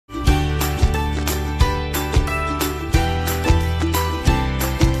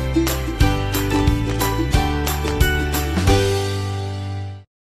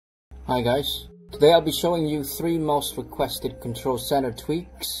Hi guys, today I'll be showing you 3 most requested control center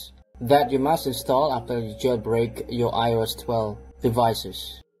tweaks that you must install after you jailbreak your iOS 12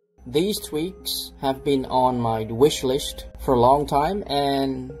 devices. These tweaks have been on my wish list for a long time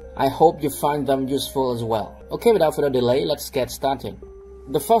and I hope you find them useful as well. Okay, without further delay, let's get started.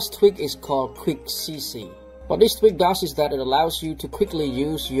 The first tweak is called QuickCC. What this tweak does is that it allows you to quickly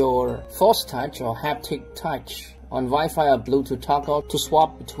use your force touch or haptic touch on Wi-Fi or Bluetooth toggle to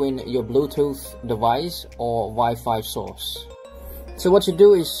swap between your Bluetooth device or Wi-Fi source. So what you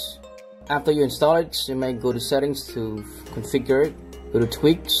do is, after you install it, you may go to settings to configure it, go to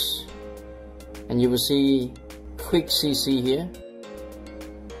tweaks, and you will see QuickCC here.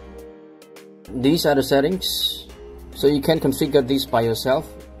 These are the settings, so you can configure these by yourself,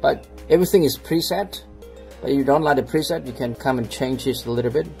 but everything is preset. But if you don't like the preset, you can come and change this a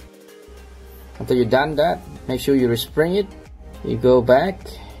little bit. After you've done that, make sure you respring it. You go back.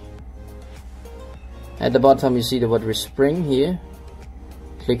 At the bottom you see the word respring here.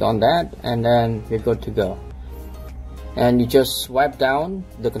 Click on that and then you're good to go. And you just swipe down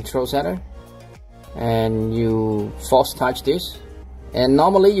the control center and you force touch this. And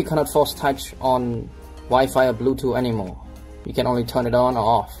normally you cannot force touch on Wi-Fi or Bluetooth anymore. You can only turn it on or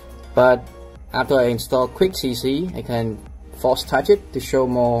off. But after I install QuickCC, I can force touch it to show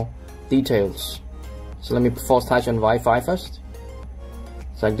more details. So let me force touch on Wi-Fi first.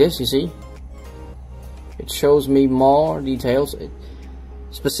 It's like this, you see. It shows me more details,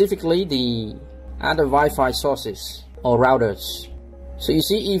 specifically the other Wi-Fi sources or routers. So you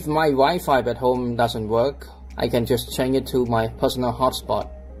see, if my Wi-Fi at home doesn't work, I can just change it to my personal hotspot,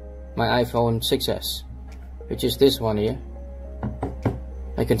 my iPhone 6s, which is this one here.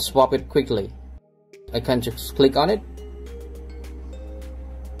 I can swap it quickly. I can just click on it,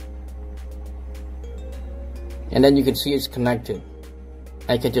 and then you can see it's connected.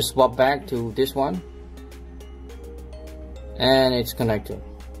 I can just swap back to this one and it's connected.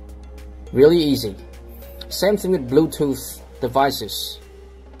 Really easy. Same thing with Bluetooth devices.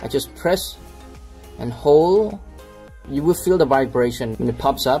 I just press and hold. You will feel the vibration when it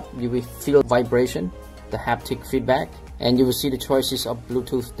pops up. You will feel vibration, the haptic feedback, and you will see the choices of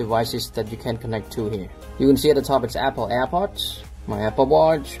Bluetooth devices that you can connect to here. You can see at the top it's Apple AirPods, my Apple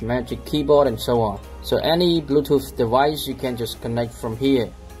Watch, Magic Keyboard, and so on. So any Bluetooth device you can just connect from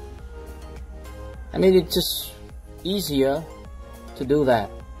here. I mean, it's just easier to do that,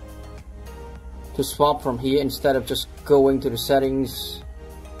 to swap from here instead of just going to the settings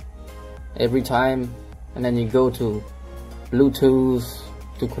every time and then you go to Bluetooth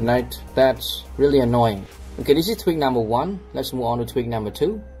to connect. That's really annoying. Okay, this is tweak number 1. Let's move on to tweak number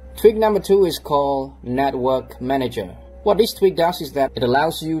 2. Tweak number 2 is called NetworkManager. What this tweak does is that it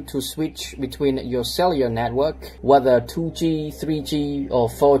allows you to switch between your cellular network, whether 2G, 3G or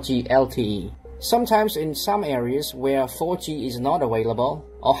 4G LTE. Sometimes in some areas where 4G is not available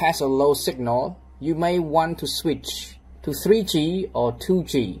or has a low signal, you may want to switch to 3G or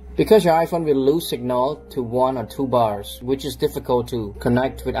 2G because your iPhone will lose signal to 1 or 2 bars, which is difficult to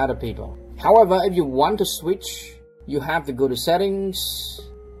connect with other people. However, if you want to switch, you have to go to settings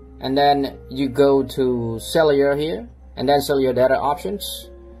and then you go to cellular here and then cellular data options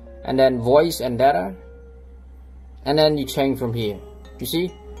and then voice and data, and then you change from here. You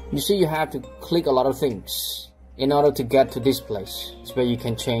see you have to click a lot of things in order to get to this place. It's where you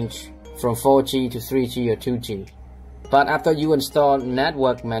can change from 4G to 3G or 2G. But after you install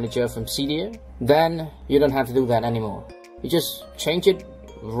NetworkManager from Cydia, then you don't have to do that anymore. You just change it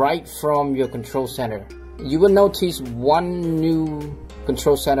right from your control center. You will notice one new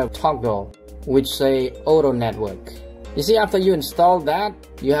control center toggle which say Auto Network. You see, after you install that,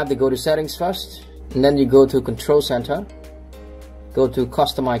 you have to go to settings first and then you go to control center, go to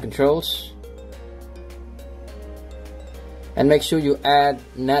customize controls and make sure you add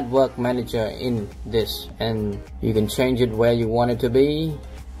NetworkManager in this, and you can change it where you want it to be.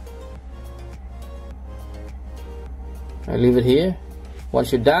 I leave it here.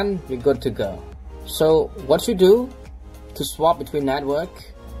 Once you're done, you're good to go. So what you do to swap between network,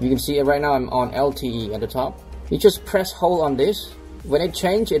 you can see right now I'm on LTE at the top. You just press hold on this. When it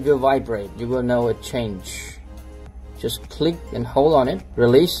changes, it will vibrate. You will know it changed. Just click and hold on it.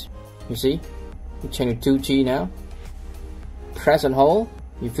 Release. You see? You change to 2G now. Press and hold.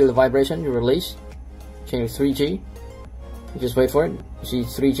 You feel the vibration. You release. Change to 3G. You just wait for it. You see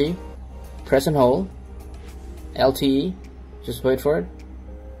 3G. Press and hold. LTE. Just wait for it.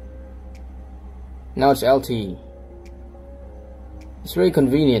 Now it's LTE. It's very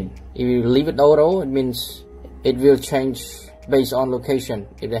convenient. If you leave it auto, it means it will change based on location.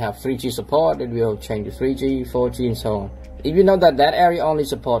 If they have 3G support, it will change to 3G, 4G and so on. If you know that that area only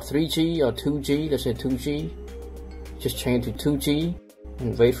supports 3G or 2G, let's say 2G, just change it to 2G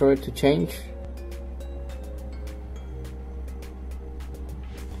and wait for it to change.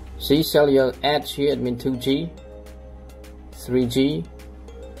 See, cellular edge here, it means 2G, 3G.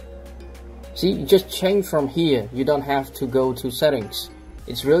 See, you just change from here. You don't have to go to settings.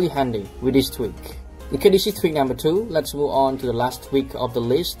 It's really handy with this tweak. Okay, this is tweak number 2. Let's move on to the last tweak of the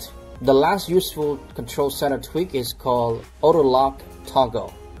list. The last useful control center tweak is called AutoLock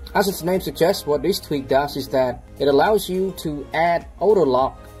Toggle. As its name suggests, what this tweak does is that it allows you to add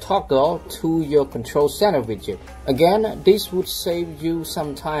AutoLock Toggle to your control center widget. Again, this would save you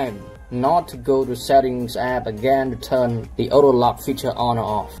some time not to go to settings app again to turn the auto lock feature on or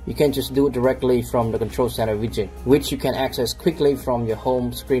off. You can just do it directly from the control center widget, which you can access quickly from your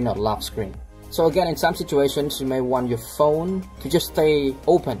home screen or lock screen. So again, in some situations, you may want your phone to just stay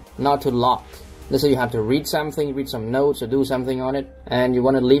open, not to lock. Let's say you have to read something, read some notes or do something on it, and you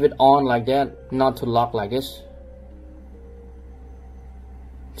want to leave it on like that, not to lock like this.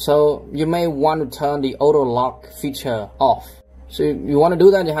 So you may want to turn the auto lock feature off. So you want to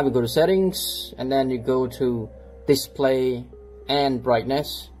do that, you have to go to settings, and then you go to display and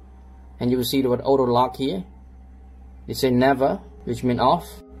brightness, and you will see the word auto lock here. You say never, which means off.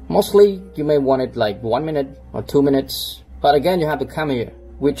 Mostly you may want it like 1 minute or 2 minutes, but again you have to come here,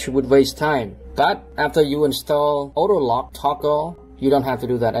 which would waste time. But after you install AutoLock Toggle, you don't have to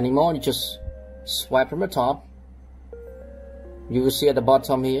do that anymore. You just swipe from the top. You will see at the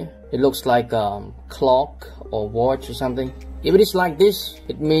bottom here, it looks like a clock or watch or something. If it is like this,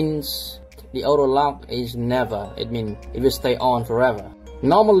 it means the auto lock is never. It means it will stay on forever.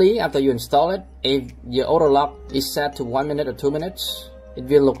 Normally, after you install it, if your auto lock is set to 1 minute or 2 minutes, it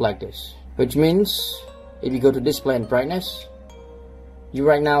will look like this. Which means, if you go to display and brightness, you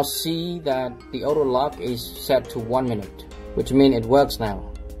right now see that the auto lock is set to 1 minute, which means it works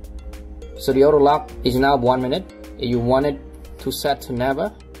now. So the auto lock is now 1 minute. If you want it to set to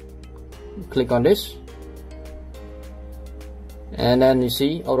never, click on this, and then you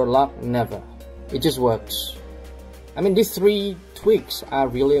see auto lock never. It just works. I mean, these 3 tweaks are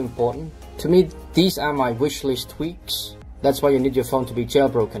really important to me. These are my wishlist tweaks. That's why you need your phone to be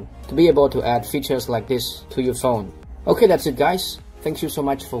jailbroken, to be able to add features like this to your phone. Okay, that's it guys. Thank you so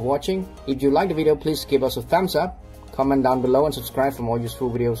much for watching. If you like the video, please give us a thumbs up, comment down below, and subscribe for more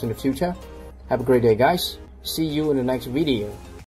useful videos in the future. Have a great day guys. See you in the next video.